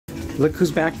Look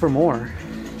who's back for more.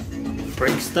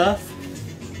 Brake stuff.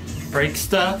 Brake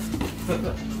stuff.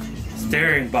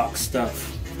 Steering box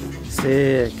stuff.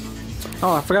 Sick.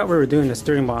 Oh, I forgot we were doing the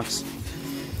steering box.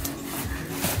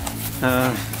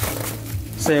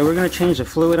 So yeah, we're gonna change the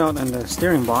fluid out in the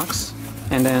steering box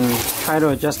and then try to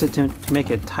adjust it to make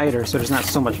it tighter so there's not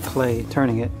so much play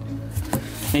turning it.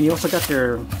 And you also got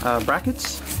your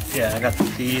brackets? Yeah, I got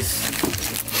these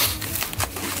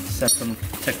set from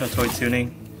Techno Toy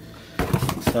Tuning.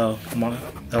 So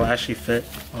they'll actually fit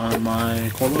on my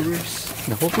coilovers.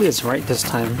 Now hopefully it's right this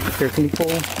time. Here, can you pull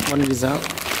one of these out?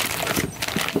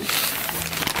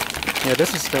 Yeah,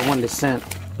 this is the one they sent,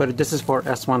 but this is for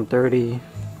S130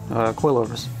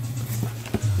 coilovers.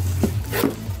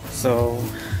 So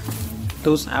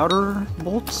those outer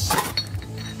bolts,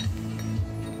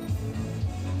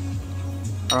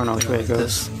 I don't know which way it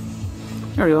goes.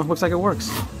 There we go. Looks like it works.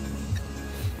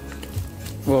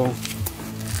 Well,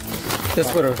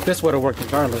 this would have worked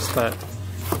regardless, but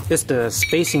it's the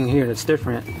spacing here that's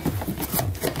different.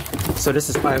 So this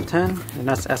is 510 and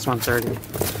that's S130.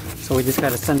 So we just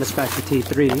got to send this back to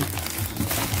T3.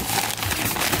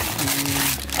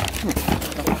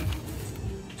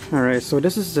 Alright, so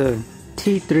this is the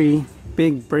T3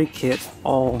 big brake kit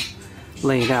all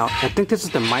laid out. I think this is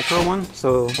the micro one,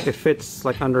 so it fits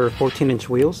like under 14-inch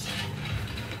wheels.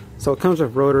 So it comes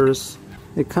with rotors,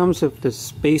 it comes with the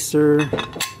spacer,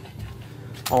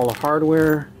 all the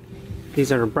hardware.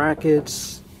 These are the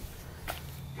brackets.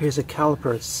 Here's the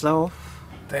caliper itself.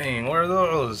 Dang, what are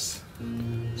those?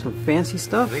 Some fancy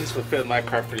stuff. I think this would fit my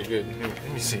car pretty good.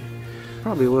 Let me see.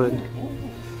 Probably would.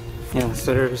 Yeah,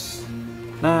 so there's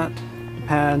that,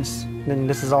 pads, then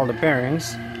this is all the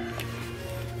bearings.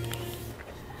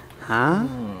 Huh?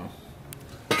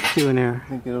 Doing there? I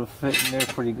think it'll fit in there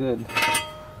pretty good.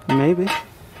 Maybe.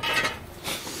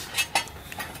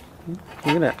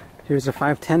 Look at that. Here's a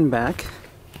 510 back.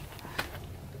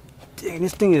 Dang,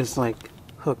 this thing is like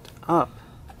hooked up.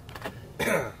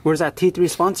 Where's that T3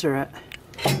 sponsor at?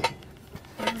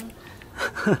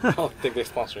 I don't think they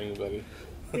sponsor anybody.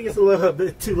 I think it's a little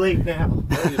bit too late now.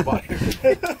 It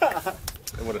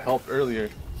would have helped earlier.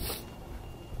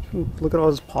 Look at all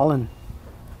this pollen.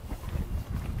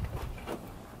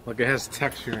 Look, it has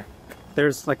texture.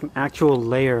 There's like an actual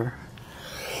layer.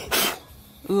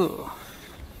 Ooh.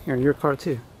 Here in your car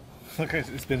too. Look,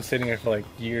 it's been sitting here for like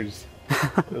years.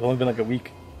 It's only been like a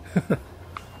week.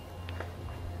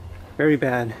 Very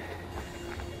bad.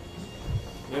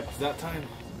 Yep, it's that time.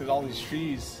 Look at all these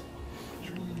trees.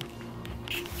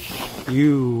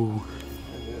 You.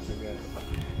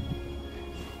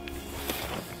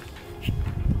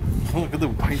 Oh, look at the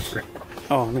white strip.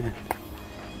 Oh man.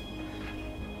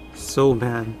 So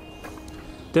bad.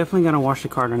 Definitely gonna wash the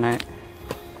car tonight.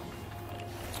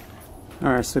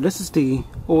 Alright, so this is the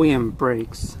OEM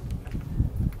brakes.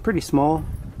 Pretty small,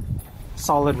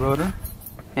 solid rotor,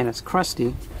 and it's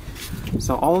crusty.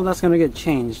 So all of that's gonna get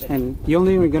changed, and the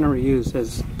only thing we're gonna reuse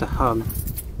is the hub.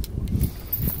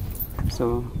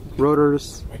 So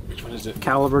rotors, Which one is it?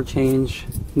 caliber change,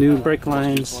 new brake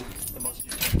lines.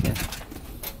 Yeah.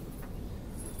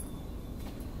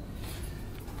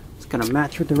 It's gonna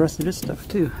match with the rest of this stuff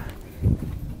too.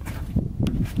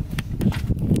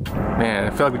 Man, I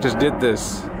feel like we just did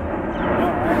this.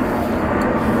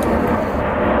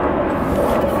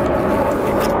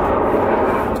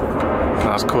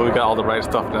 That's cool, we got all the right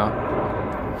stuff now.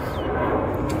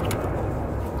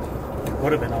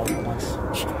 Would have been all at once.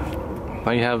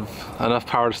 Now you have enough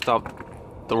power to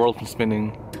stop the world from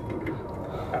spinning.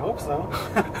 I hope so.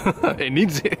 It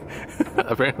needs it,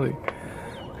 apparently.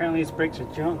 Apparently its brakes are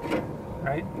junk,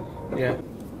 right? Yeah.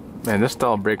 Man, this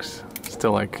style brake's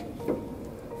still like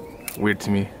weird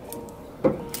to me.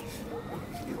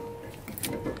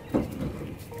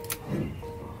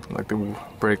 Like the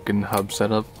brake and hub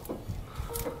setup.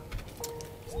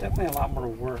 It's definitely a lot more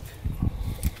work.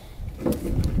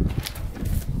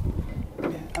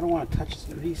 Yeah, I don't want to touch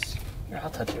the grease. Here,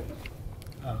 I'll touch it.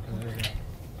 Oh, there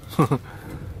we go.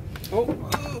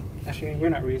 Oh, actually, you're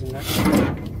not reusing that.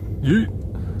 Yeet.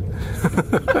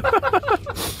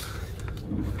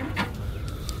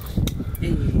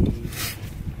 Hey.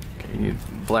 You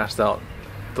blast out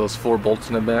those 4 bolts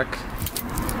in the back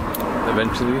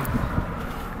eventually.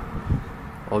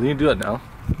 Well, you can do that now.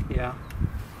 Yeah.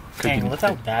 Dang, look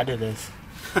how bad it is.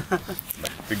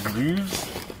 The grooves?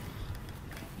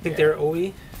 Think they're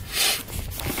OE?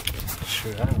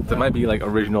 Sure, I don't know. That might be like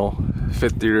original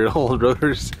 50-year-old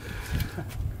rotors.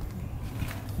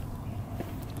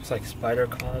 It's like spider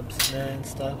cobs in there and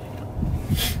stuff.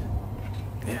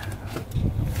 Yeah.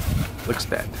 Looks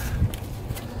bad.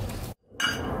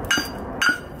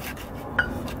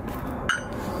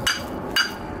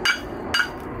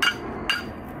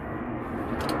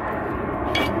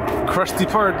 Trusty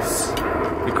parts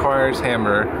requires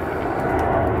hammer.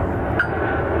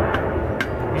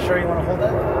 You sure you want to hold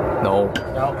that? No.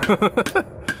 No.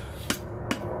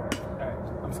 Alright,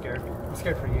 I'm scared. I'm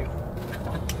scared for you.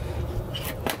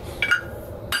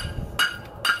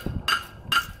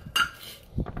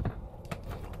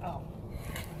 Oh.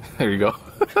 There you go.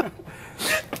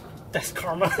 That's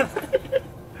karma.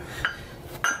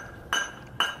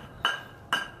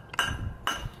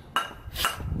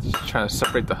 Just trying to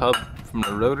separate the hub from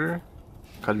the rotor,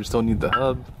 because we still need the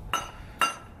hub.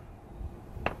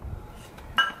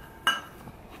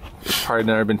 This part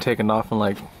never been taken off in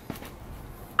like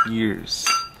years.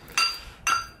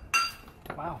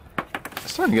 Wow.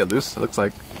 It's starting to get loose, it looks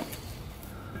like.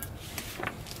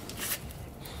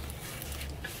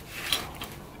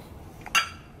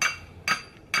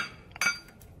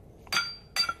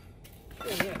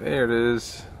 There it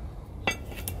is.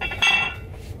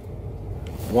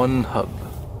 One hub.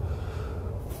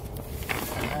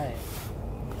 Alright.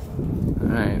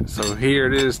 Alright, so here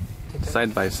it is,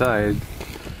 side by side.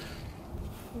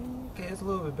 Okay, it's a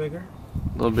little bit bigger.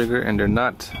 A little bigger, and they're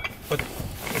not. But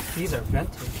these are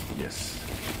vented. Yes.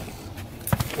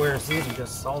 Whereas these are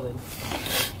just solid.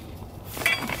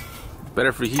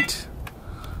 Better for heat.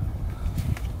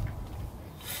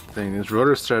 Thing is,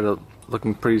 rotor started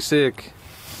looking pretty sick.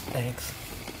 Thanks.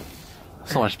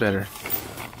 So much better.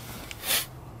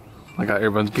 Like how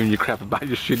everyone's giving you crap about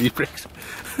your shitty brakes.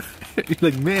 You're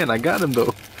like, man, I got him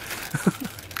though.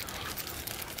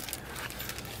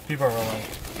 People were like,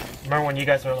 remember when you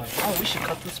guys were like, oh, we should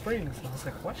cut the springs? And I was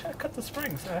like, why should I cut the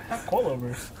springs? I have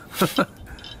coilovers. Is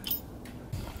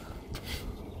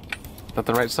that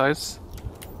the right size?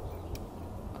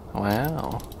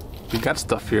 Wow. We got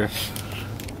stuff here.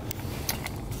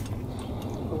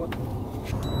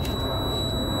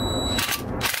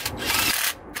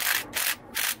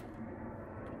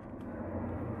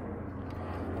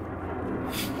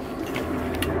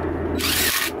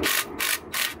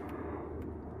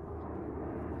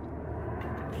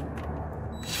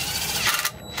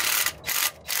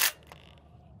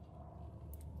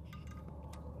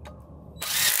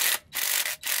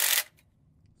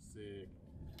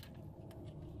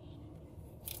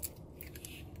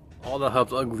 All the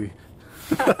hubs ugly.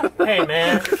 Hey,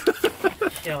 man.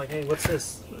 Yeah, like, hey, what's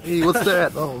this? Hey, what's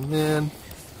that? Oh man.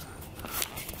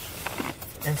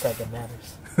 Inside that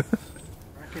matters.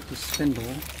 Bracket the spindle.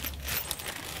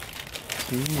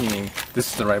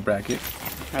 This is the right bracket.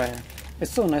 Oh, yeah.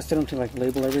 It's so nice they don't like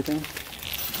label everything.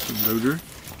 The rotor,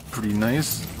 pretty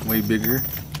nice. Way bigger,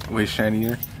 way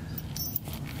shinier.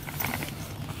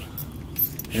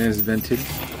 It is vented.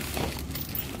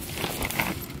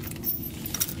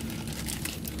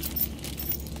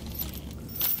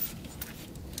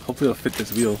 Hopefully it'll fit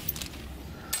this wheel.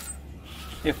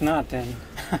 If not, then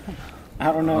I don't I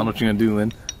know. don't know what you're gonna do,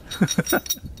 Lynn. I'm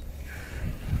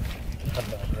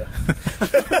bad, yeah.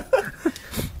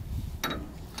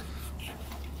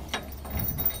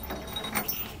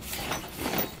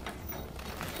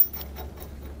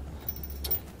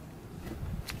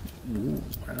 Ooh,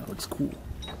 wow, it's cool.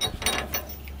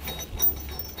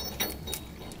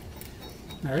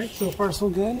 Alright, so far so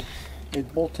good.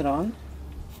 It's bolted on.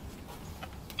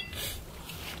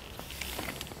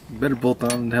 Better bolt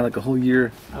on and have like a whole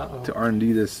year to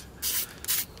R&D this.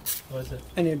 What is it?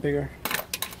 I need a bigger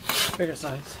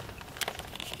size.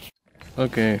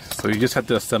 Okay, so you just have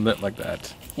to assemble it like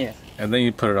that. Yeah. And then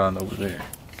you put it on over there.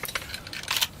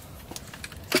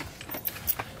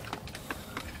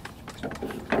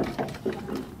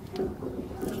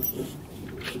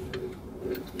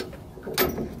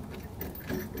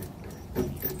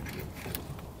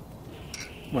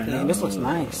 Wow. Dang, this looks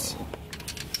nice.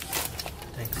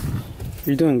 Thanks.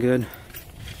 You're doing good.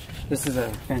 This is a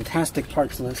fantastic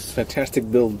parts list. Fantastic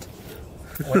build.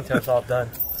 Wait till it's all done.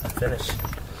 I'm finished.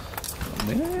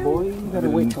 Man. Boy, you gotta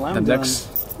wait till I'm the done. next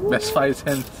best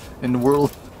 510 in the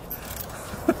world.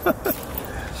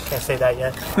 Can't say that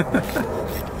yet.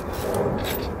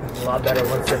 It's a lot better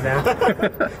once in now.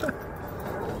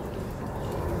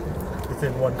 It's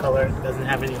in one color, doesn't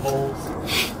have any holes.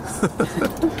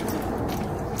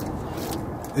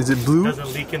 Is it blue?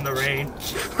 Doesn't leak in the rain.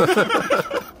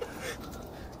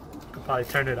 Could probably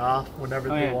turn it off whenever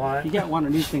they want. You got one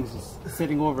of these things just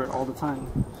sitting over it all the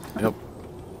time. Yep.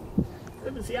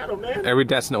 Live in Seattle, man. Every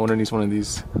Datsun owner needs one of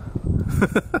these.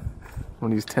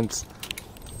 One of these tents.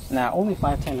 Nah, only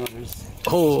 510 owners.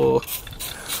 Oh.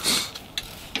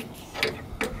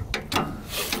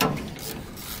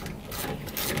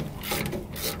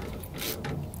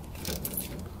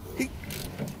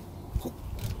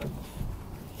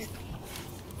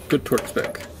 Good torque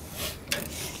spec.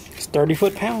 30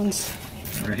 foot-pounds.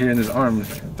 Right here in his arm,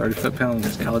 30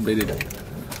 foot-pounds calibrated.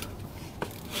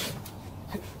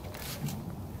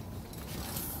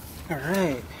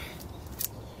 Alright.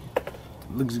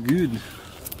 Looks good.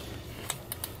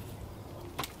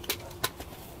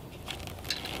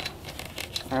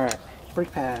 Alright,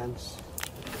 brake pads.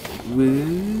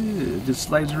 Whoa, just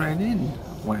slides right in.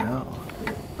 Wow.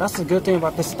 That's the good thing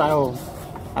about this style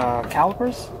of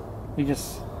calipers. You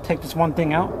just take this one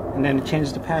thing out and then it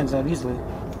changes the pads out easily.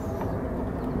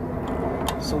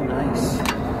 So nice.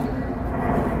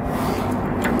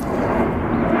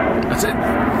 That's it.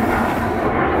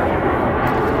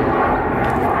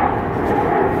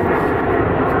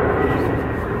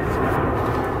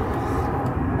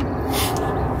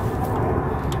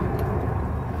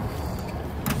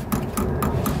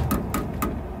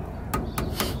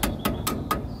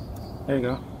 There you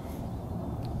go.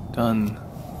 Done.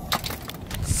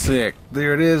 Sick.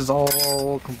 There it is,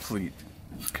 all complete.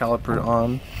 Caliper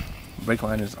on. Brake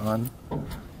line is on.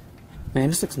 Man,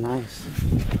 this looks nice.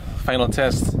 Final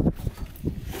test.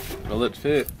 Will it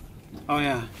fit? Oh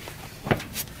yeah.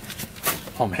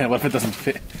 Oh man, what if it doesn't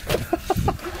fit?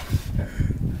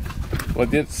 Well,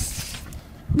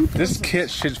 this kit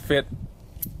should fit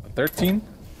 13?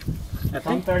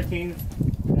 Some 13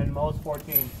 and most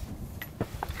 14.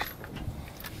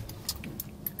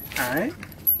 Alright.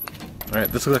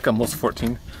 Alright, this looks like almost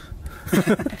 14.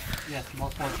 Yes,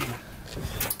 most 14.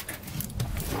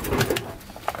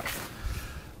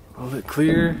 Roll it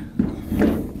clear.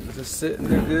 Does it sit in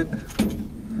there good?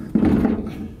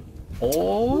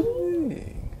 Oh,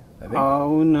 I think.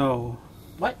 Oh no.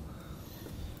 What?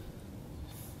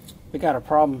 We got a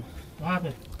problem. What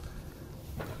happened?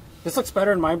 This looks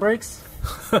better than my brakes.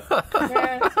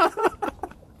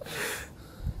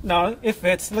 No, it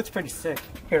fits. It looks pretty sick.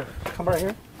 Here, come right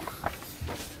here.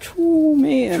 Oh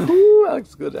man. Ooh, that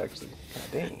looks good actually.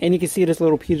 Dang. And you can see this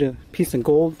little piece of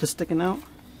gold just sticking out.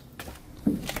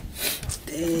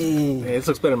 Dang. Man, this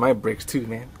looks better than my brakes too,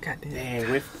 man. God damn.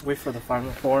 Hey, wait for the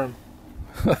final form.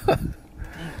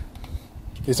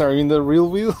 These aren't even the real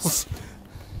wheels.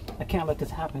 I can't let this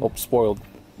happen. Oh, spoiled.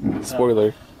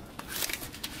 Spoiler.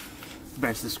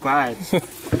 Better subscribe.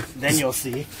 Then you'll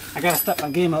see. I gotta step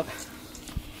my game up.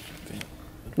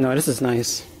 No, this is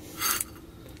nice.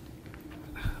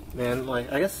 Man, like,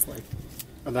 I guess, like,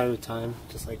 another time,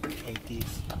 just, like, paint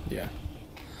these Yeah.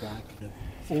 black.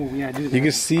 Oh yeah, dude. You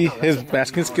can see his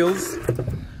masking skills.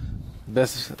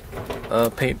 Best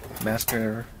paint masker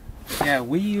ever. Yeah,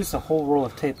 we use a whole roll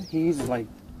of tape. He uses like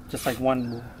just like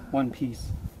one piece.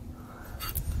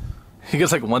 He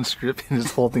gets like one strip and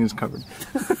his whole thing is covered.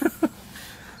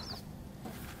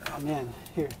 Oh man,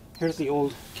 here's the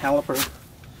old caliper.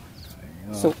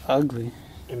 So ugly.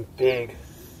 And big.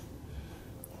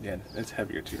 Yeah, it's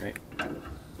heavier too, right?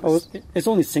 Oh, it's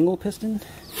only single piston?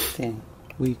 Dang,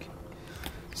 weak.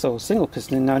 So single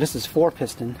piston, now this is 4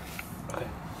 piston. Okay.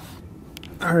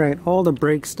 Alright, all the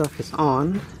brake stuff is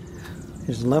on.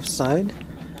 Here's the left side.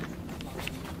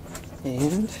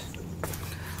 And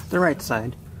the right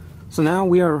side. So now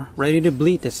we are ready to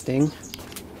bleed this thing.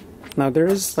 Now there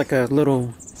is like a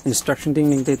little instruction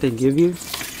thing that they give you.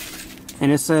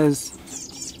 And it says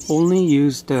only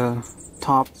use the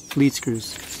top lead screws.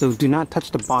 So do not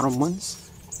touch the bottom ones.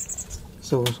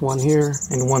 So there's one here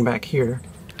and one back here.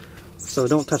 So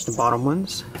don't touch the bottom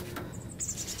ones.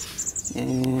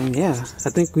 And yeah, I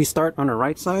think we start on the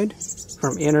right side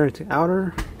from inner to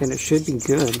outer, and it should be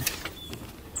good.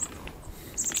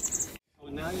 Oh,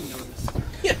 now you notice.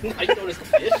 Yeah, I noticed the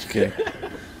fish. Okay.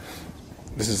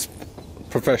 This is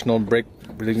professional brake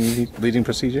bleeding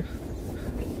procedure.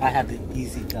 I have the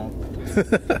easy job.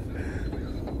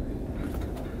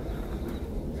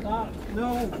 Stop!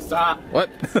 No! Stop. What?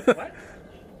 What?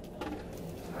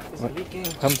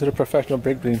 What? Come to the professional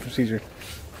brake bleeding procedure.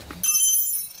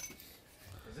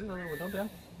 Is it another window down?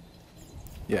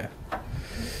 Yeah.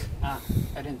 Ah,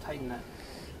 I didn't tighten that.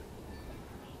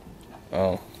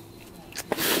 Oh.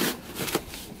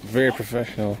 Very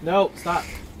professional. No, stop.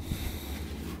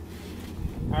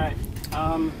 Alright,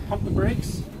 pump the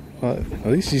brakes. Well, at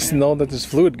least you know that there's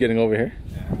fluid getting over here.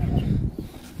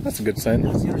 That's a good sign.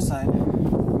 That's the other side.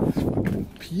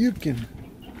 Puking.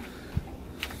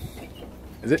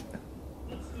 Is it?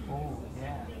 Oh,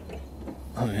 yeah.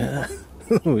 Oh yeah.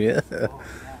 Oh yeah.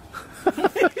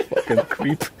 Fucking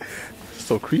creep.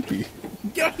 So creepy.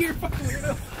 Get out here, fucking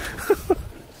weirdo.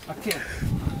 Okay,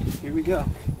 here we go.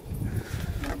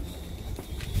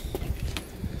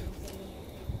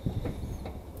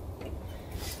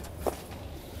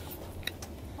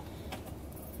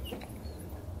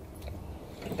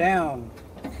 Down.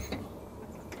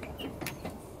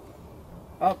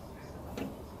 Up.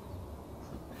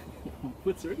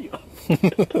 What's already on?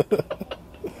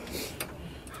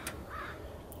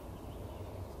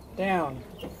 Down.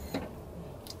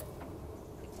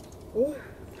 Oh,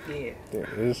 yeah. There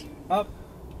it is. Up.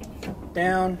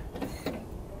 Down.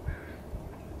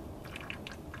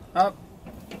 Up.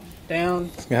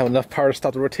 Down. It's gonna have enough power to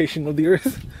stop the rotation of the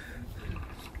Earth.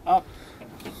 Up.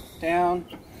 Down.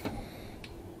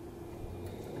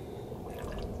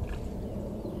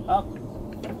 Up.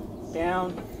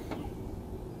 Down.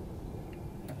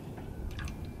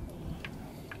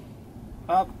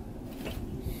 Up.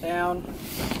 Down.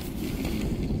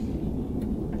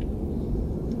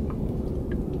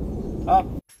 Up.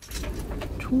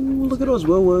 Ooh, look at those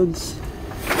Wilwoods.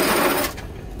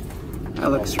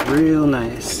 That looks real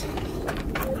nice.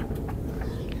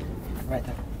 Right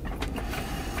there.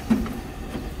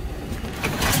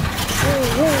 Whoa,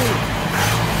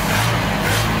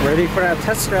 whoa. Ready for that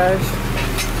test drive.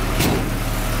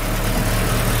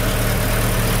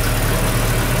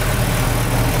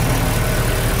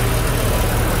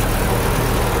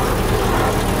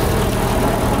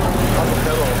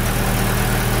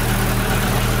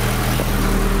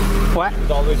 What?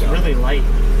 It's really light.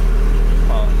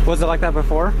 Was it like that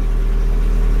before?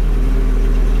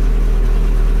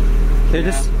 They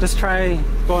just try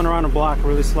going around a block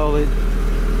really slowly. You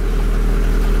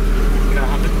know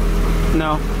how to?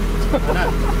 No. Why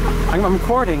not? I'm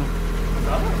recording.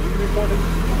 Oh, you're recording.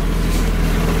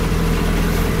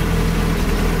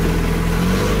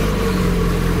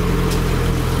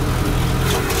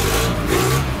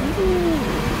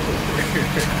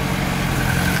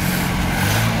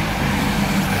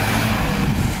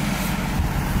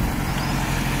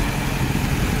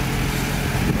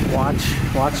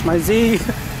 Watch my Z.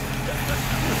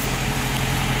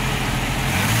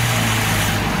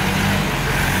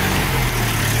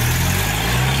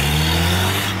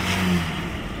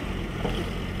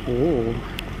 Ooh.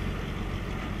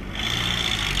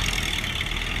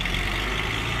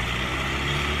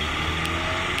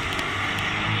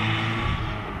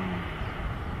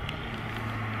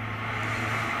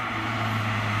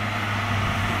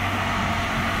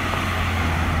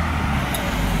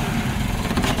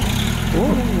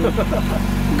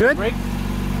 Good? Break?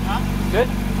 Huh? Good?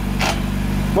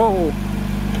 Whoa.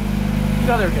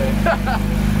 Another good.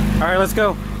 Alright, let's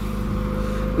go.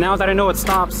 Now that I know it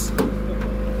stops.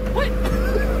 What?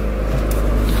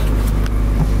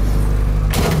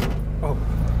 Oh.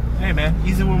 Hey man,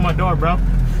 easy with my door, bro.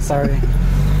 Sorry.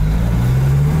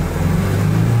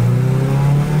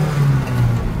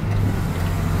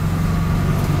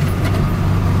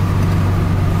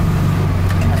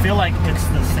 I feel like it's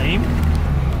the same.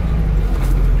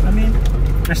 I mean,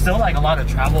 there's still like a lot of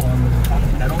travel on the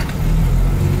pedal.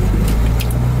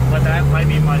 But that might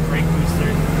be my brake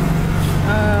booster.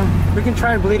 We can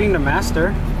try bleeding the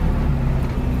master.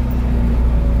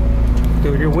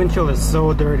 Dude, your windshield is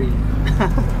so dirty.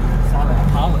 Saw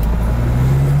that pollen.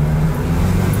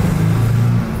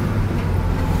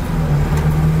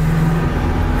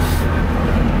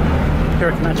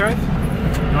 Here, can I try?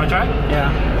 You wanna try?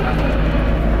 Yeah.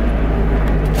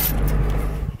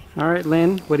 Alright,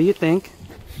 Lynn, what do you think?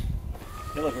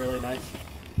 They look really nice.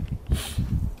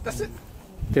 That's it.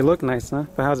 They look nice, huh?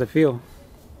 But how's it feel?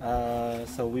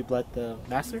 So we bled the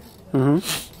master. Mm-hmm.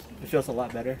 It feels a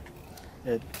lot better.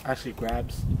 It actually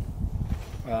grabs.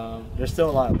 There's still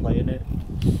a lot of play in it.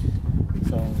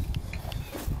 So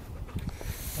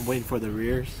I'm waiting for the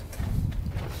rears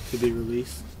to be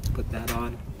released. Put that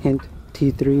on. Hint,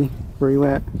 T3, where you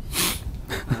at?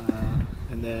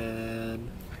 And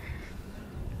then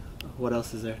what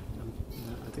else is there?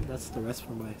 I think that's the rest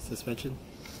for my suspension.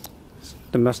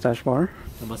 The mustache bar.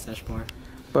 The mustache bar.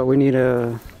 But we need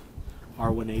a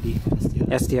R180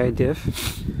 SDI diff.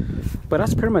 But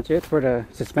that's pretty much it for the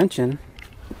suspension.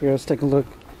 Here, let's take a look.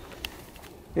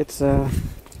 It's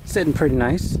sitting pretty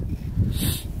nice.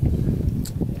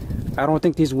 I don't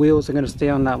think these wheels are gonna stay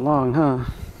on that long, huh?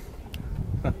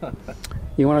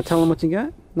 You want to tell them what you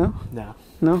got? No? No.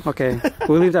 No? Okay.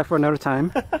 We'll leave that for another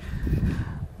time.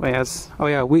 Wait, oh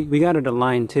yeah, we got it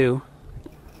aligned too.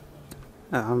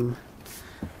 Oh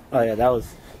yeah, there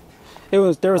was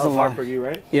a lot hard for you,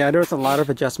 right? Yeah, there was a lot of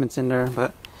adjustments in there,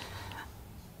 but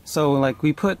so like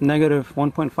we put negative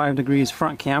 1.5 degrees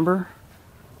front camber,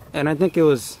 and I think it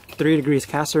was 3 degrees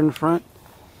caster in the front,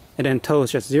 and then toe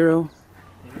is just 0,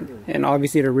 and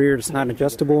obviously the rear is not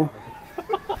adjustable,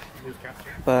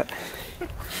 but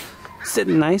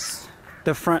sitting nice.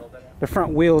 The front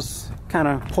wheels kind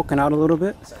of poking out a little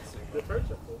bit.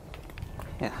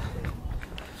 Yeah.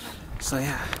 So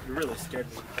yeah. You're really scared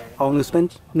of me. All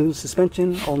new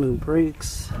suspension, all new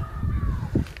brakes.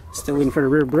 Still waiting for the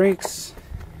rear brakes.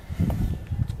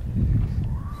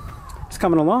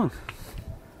 coming along.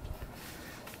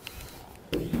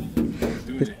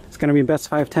 It's gonna be best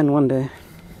 510 one day.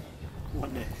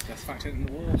 One day, best 510 in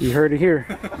the world. You heard it here.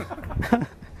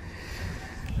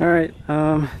 Alright,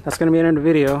 that's gonna be the end of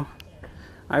the video.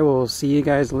 I will see you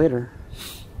guys later.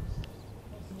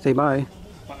 Say bye.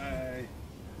 Bye.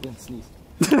 Didn't sneeze.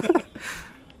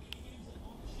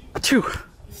 Achoo!